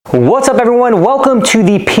What's up, everyone? Welcome to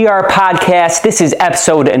the PR Podcast. This is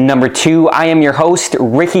episode number 2. I am your host,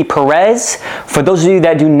 Ricky Perez. For those of you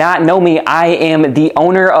that do not know me, I am the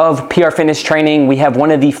owner of PR Fitness Training. We have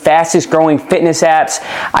one of the fastest growing fitness apps.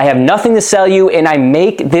 I have nothing to sell you, and I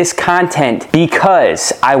make this content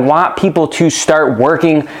because I want people to start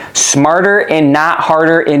working smarter and not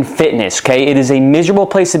harder in fitness, okay? It is a miserable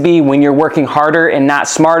place to be when you're working harder and not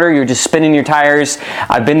smarter. You're just spinning your tires.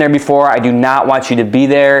 I've been there before. I do not want you to be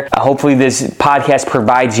there. Hopefully this podcast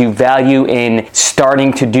provides you value in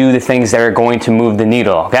starting to do the things that are going to move the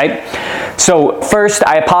needle, okay? So first,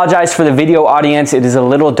 I apologize for the video audience. It is a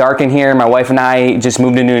little dark in here. My wife and I just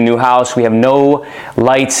moved into a new house. We have no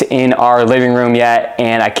lights in our living room yet,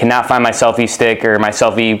 and I cannot find my selfie stick or my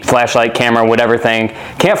selfie flashlight camera, whatever thing.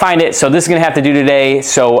 Can't find it, so this is gonna have to do today.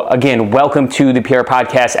 So again, welcome to the PR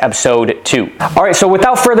Podcast episode 2. All right, so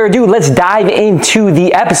without further ado, let's dive into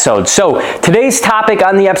the episode. So today's topic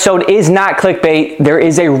on the episode is not clickbait. There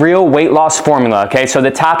is a real weight loss formula, okay? So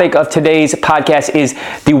the topic of today's podcast is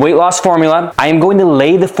the weight loss formula. I am going to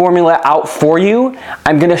lay the formula out for you.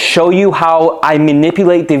 I'm going to show you how I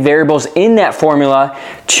manipulate the variables in that formula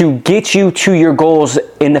to get you to your goals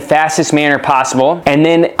in the fastest manner possible. And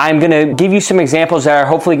then I'm going to give you some examples that are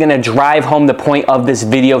hopefully going to drive home the point of this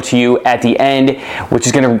video to you at the end, which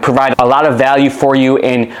is going to provide a lot of value for you.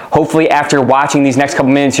 And hopefully after watching these next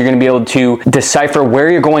couple minutes, you're going to be able to decipher where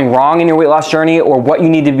you're going wrong in your weight loss journey, or what you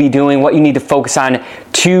need to be doing, what you need to focus on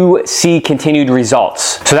to see continued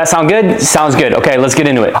results. So that sound good? Sounds good. Okay, let's get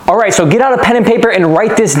into it. All right, so get out a pen and paper and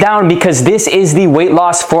write this down, because this is the weight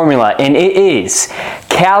loss formula, and it is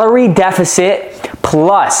calorie deficit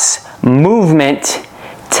plus movement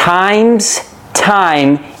times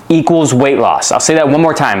time equals weight loss. I'll say that one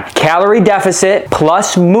more time. Calorie deficit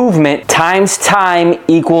plus movement times time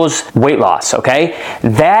equals weight loss, okay?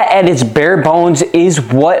 That at its bare bones is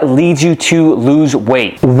what leads you to lose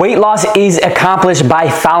weight. Weight loss is accomplished by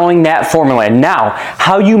following that formula. Now,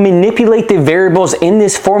 how you manipulate the variables in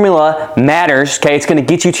this formula matters, okay? It's gonna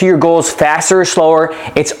get you to your goals faster or slower.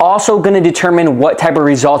 It's also gonna determine what type of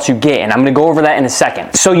results you get, and I'm gonna go over that in a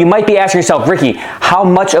second. So you might be asking yourself, Ricky, how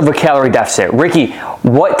much of a calorie deficit? Ricky,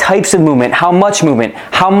 what types of movement, how much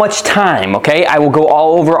time, okay? I will go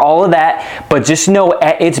all over all of that, but just know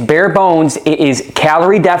at its bare bones, it is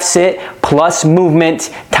calorie deficit plus movement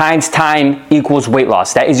times time equals weight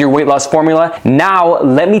loss. That is your weight loss formula. Now,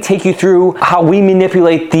 let me take you through how we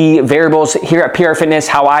manipulate the variables here at PR Fitness,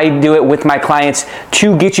 how I do it with my clients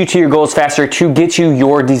to get you to your goals faster, to get you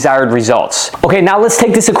your desired results. Okay, now let's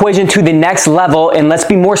take this equation to the next level, and let's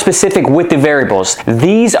be more specific with the variables.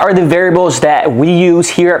 These are the variables that we use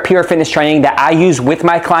here at PR Fitness Training, that I use with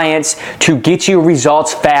my clients to get you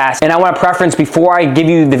results fast. And I want to preference, before I give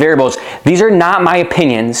you the variables, these are not my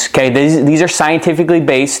opinions, okay? These are scientifically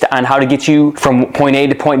based on how to get you from point A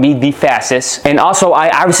to point B the fastest. And also, I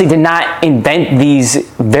obviously did not invent these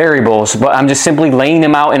variables, but I'm just simply laying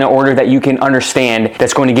them out in an order that you can understand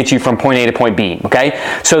that's going to get you from point A to point B, okay?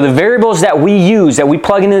 So the variables that we use, that we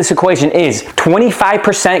plug into this equation, is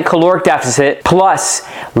 25% caloric deficit plus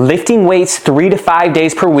lifting weights 3 to 5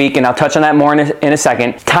 days per week, and I'll touch on that more in a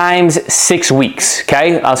second, times 6 weeks,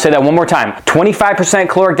 okay? I'll say that one more time. 25%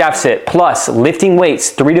 caloric deficit plus lifting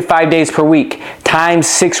weights 3 to 5 days per week times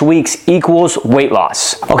 6 weeks equals weight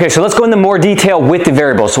loss. Okay, so let's go into more detail with the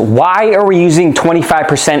variables. Why are we using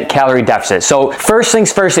 25% calorie deficit? So first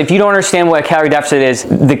things first, if you don't understand what a calorie deficit is,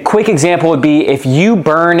 the quick example would be if you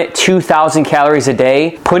burn 2,000 calories a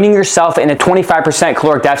day, putting yourself in a 25%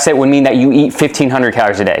 caloric deficit would mean that you eat 1,500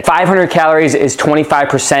 calories a day. 500 calories is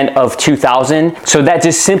 25% of 2,000. So that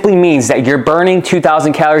just simply means that you're burning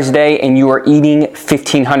 2,000 calories a day and you are eating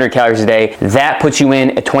 1,500 calories a day. That puts you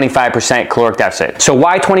in a 25% caloric deficit. So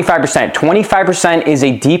why 25%? 25% is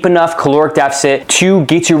a deep enough caloric deficit to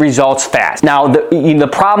get you results fast. Now, the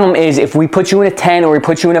problem is if we put you in a 10 or we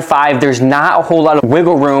put you in a 5, there's not a whole lot of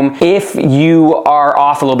wiggle room if you are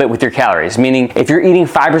off a little bit with your calories. Meaning, if you're eating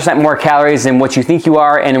 5% more calories than what you think you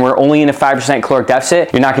are and we're only in a 5% caloric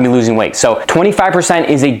deficit, you're not gonna be losing weight. So 25%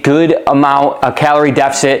 is a good amount of calorie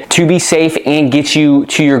deficit to be safe and get you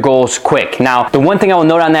to your goals quick. Now, the one thing I will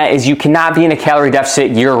note on that is you cannot be in a calorie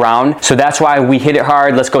deficit year round. So that's why we hit it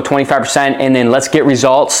hard. Let's go 25% and then let's get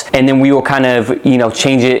results. And then we will kind of,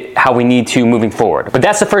 change it how we need to moving forward. But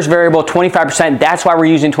that's the first variable, 25%. That's why we're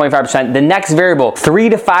using 25%. The next variable, 3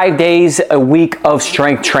 to 5 days a week of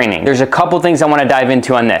strength training. There's a couple things I want to dive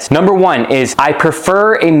into on this. Number one is I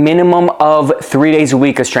prefer a minimum of 3 days a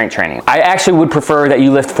week of strength training. I actually would prefer prefer that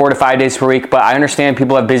you lift 4 to 5 days per week, but I understand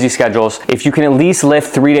people have busy schedules. If you can at least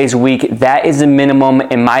lift 3 days a week, that is a minimum,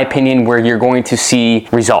 in my opinion, where you're going to see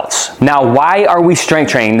results. Now, why are we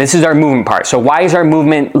strength training? This is our movement part. So why is our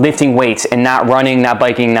movement lifting weights and not running, not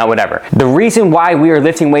biking, not whatever? The reason why we are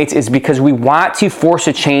lifting weights is because we want to force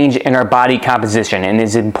a change in our body composition, and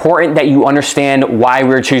it's important that you understand why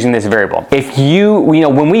we're choosing this variable. If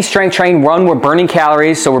when we strength train, we're burning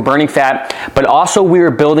calories, so we're burning fat, but also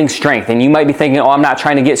we're building strength. And you might be thinking, oh, I'm not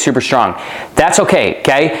trying to get super strong. That's okay?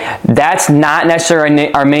 That's not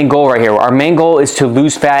necessarily our main goal right here. Our main goal is to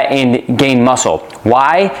lose fat and gain muscle.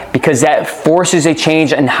 Why? Because that forces a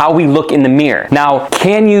change in how we look in the mirror. Now,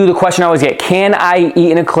 the question I always get, can I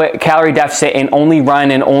eat in a calorie deficit and only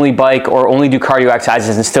run and only bike or only do cardio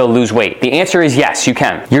exercises and still lose weight? The answer is yes, you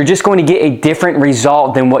can. You're just going to get a different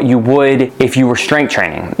result than what you would if you were strength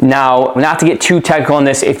training. Now, not to get too technical on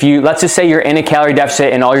this, let's just say you're in a calorie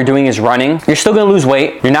deficit and all you're doing is running, you're still going to lose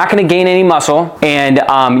weight, you're not going to gain any muscle, and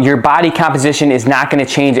your body composition is not going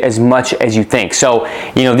to change as much as you think. So,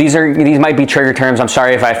 these might be trigger terms. I'm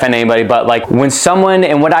sorry if I offend anybody, but like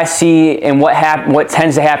and what I see and what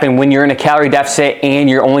tends to happen when you're in a calorie deficit and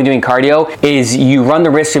you're only doing cardio is you run the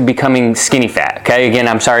risk of becoming skinny fat. Okay, again,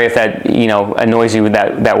 I'm sorry if that annoys you with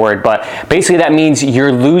that word, but basically that means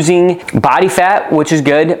you're losing body fat, which is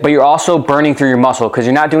good, but you're also burning through your muscle because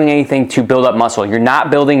you're not doing anything to build up muscle. You're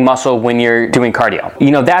not building muscle when you're doing cardio.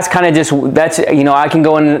 That's kind of I can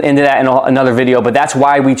go into that in another video, but that's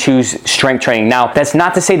why we choose strength training. Now, that's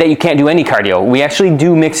not to say that you can't do any cardio. We actually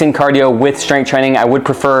do mix in cardio with strength training. I would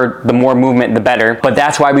prefer the more movement, the better, but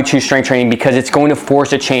that's why we choose strength training, because it's going to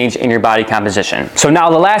force a change in your body composition. So now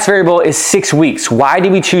the last variable is 6 weeks. Why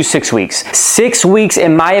did we choose 6 weeks? 6 weeks,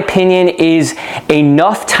 in my opinion, is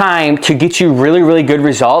enough time to get you really, really good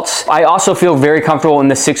results. I also feel very comfortable in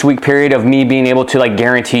the 6 week period of me being able to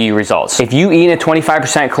guarantee you results. If you eat in a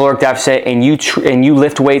 25% caloric deficit and you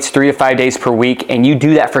lift weights 3 to 5 days per week and you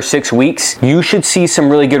do that for 6 weeks, you should see some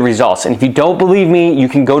really good results. And if you don't believe me, you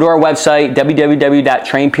can go to our website,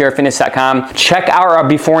 www.trainprfitness.com. Check out our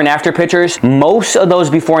before and after pictures. Most of those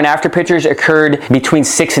before and after pictures occurred between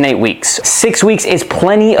 6 and 8 weeks. 6 weeks is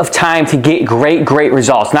plenty of time to get great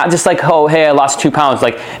results. Not just oh, hey, I lost 2 pounds.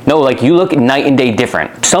 No, you look night and day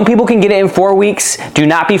different. Some people can get it in 4 weeks. Do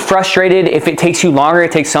not be frustrated if it takes you longer.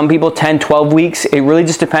 It takes some people 10, 12 weeks. It really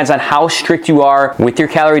just depends on how strict you are with your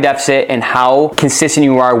calorie deficit and how consistent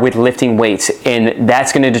you are with lifting weights. And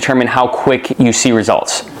that's going to determine how quick you see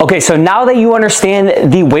results. Okay, so now that you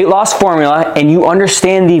understand the weight loss formula and you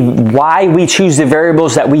understand why we choose the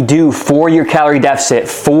variables that we do for your calorie deficit,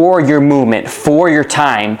 for your movement, for your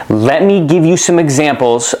time, let me give you some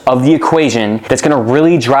examples of the equation that's going to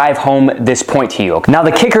really drive home this point to you. Now,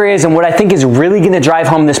 the kicker is, and what I think is really going to drive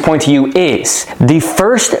home this point to you is, the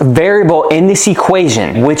first variable in this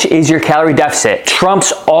equation, which is your calorie deficit,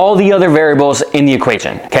 trumps all the other variables in the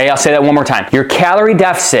equation. Okay, I'll say that one more time. Your calorie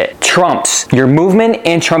deficit trumps your movement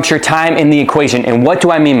and trumps your time in the equation. And what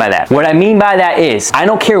do I mean by that? What I mean by that is, I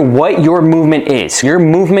don't care what your movement is. Your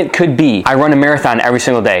movement could be, I run a marathon every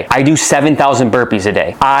single day. I do 7,000 burpees a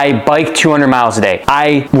day. I bike 200 miles a day.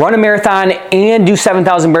 I run a marathon and do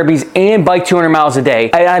 7,000 burpees and bike 200 miles a day.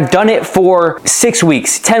 And I've done it for 6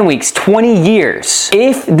 weeks, 10 weeks, 20 years.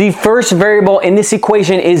 If the first variable in this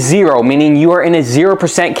equation is 0, meaning you are in a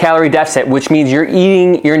 0% calorie deficit, which means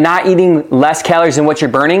you're not eating less calories than what you're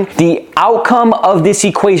burning, the outcome of this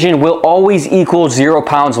equation will always equal 0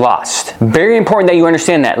 pounds lost. Very important that you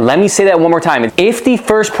understand that. Let me say that one more time. If the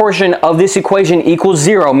first portion of this equation equals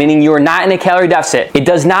 0, meaning you are not in a calorie deficit, it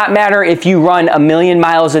does not matter if you run 1,000,000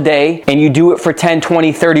 miles a day and you do it for 10,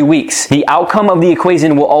 20, 30 weeks. The outcome of the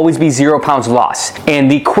equation will always be 0 pounds lost.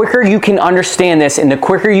 And the quicker you can understand this and the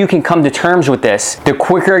quicker you can come to terms with this, the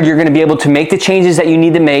quicker you're going to be able to make the changes that you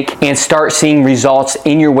need to make and start seeing results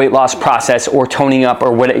in your weight loss process, or toning up,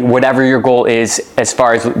 or whatever your goal is as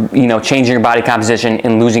far as changing your body composition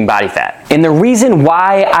and losing body fat. And the reason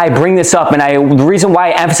why I bring this up and the reason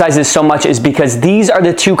why I emphasize this so much is because these are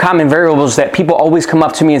the two common variables that people always come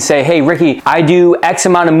up to me and say, hey, Ricky, I do X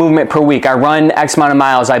amount of movement per week. I run X amount of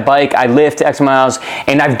miles. I bike, I lift X miles,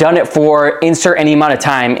 and I've done it for insert any amount of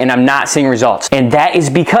time and I'm not seeing results. And that is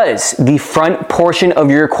because the front portion of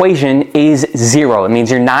your equation is 0. It means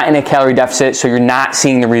you're not in a calorie deficit, so you're not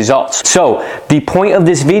seeing the results. So the point of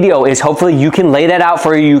this video is hopefully you can lay that out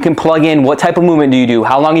for you. You can plug in what type of movement do you do,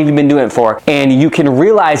 how long have you been doing it for, and you can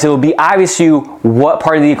realize it will be obvious to you what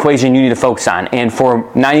part of the equation you need to focus on. And for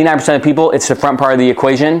 99% of people, it's the front part of the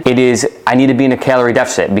equation. It is, I need to be in a calorie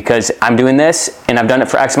deficit because I'm doing this and I've done it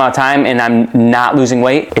for X amount of time and I'm not losing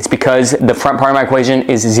weight. It's because the front part of my equation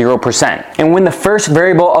is 0%. And when the first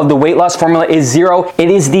variable of the weight loss formula is 0,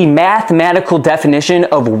 it is the mathematical definition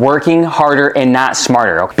of working harder and not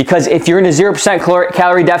smarter. Because if you're in a 0%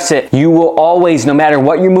 calorie deficit, you will always, no matter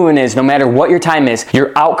what your movement is, no matter what your time is,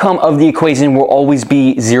 your outcome of the equation will always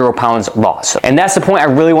be 0 pounds lost. And that's the point I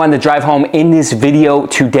really wanted to drive home in this video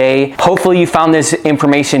today. Hopefully you found this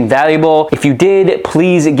information valuable. If you did,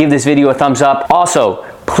 please give this video a thumbs up. Also,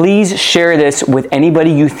 please share this with anybody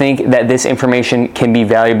you think that this information can be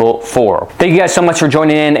valuable for. Thank you guys so much for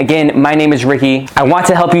joining in. Again, my name is Ricky. I want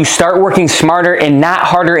to help you start working smarter and not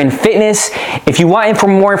harder in fitness. If you want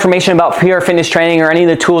more information about PR Fitness Training or any of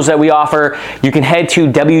the tools that we offer, you can head to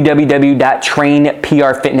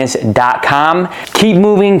www.trainprfitness.com. Keep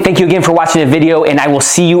moving. Thank you again for watching the video, and I will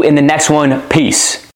see you in the next one. Peace.